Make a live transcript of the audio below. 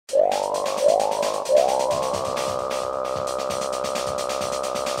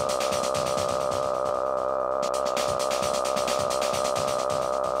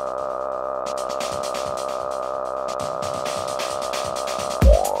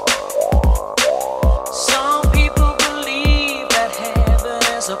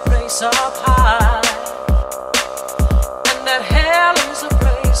up high, and that hell is a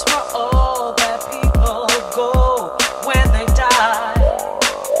place where all bad people go when they die.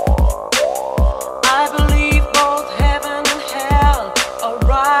 I believe both heaven and hell are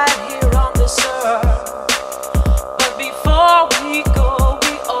right here on this earth, but before we go,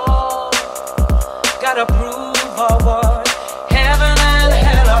 we all gotta prove our worth. Heaven and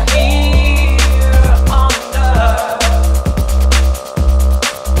hell are here on earth.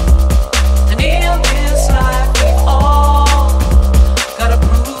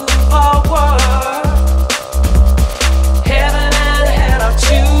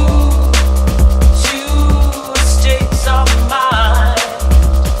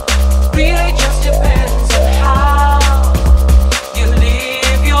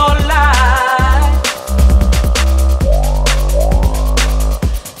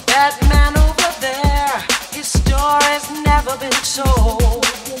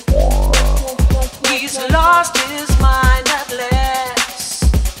 He's lost his mind at less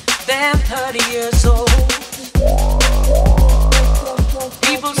than 30 years old.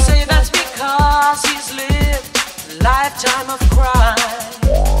 People say that's because he's lived a lifetime of crime.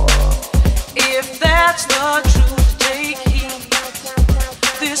 If that's the truth, take heed.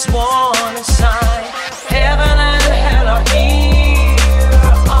 This warning sign: heaven and hell are here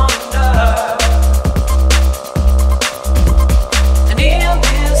on earth.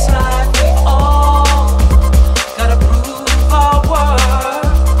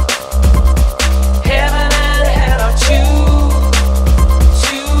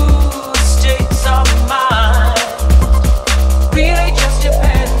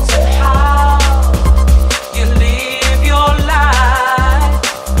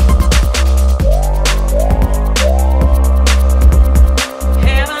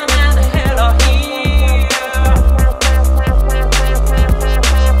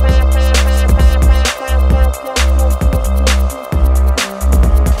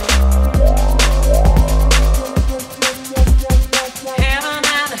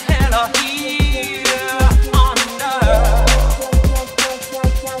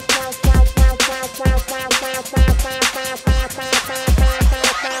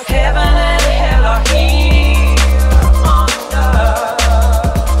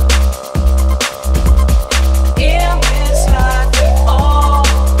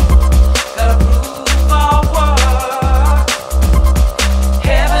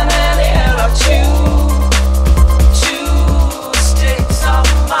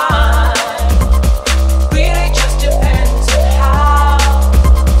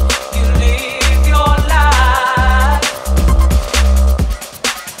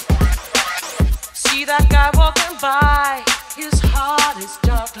 That guy walking by, his heart is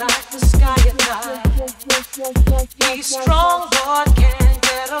dark like the sky at night. He's strong but can't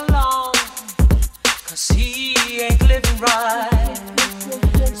get along, 'cause he ain't living right.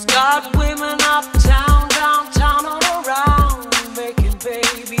 He's got women uptown, downtown, all around, making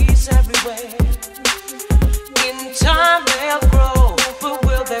babies everywhere. In time they'll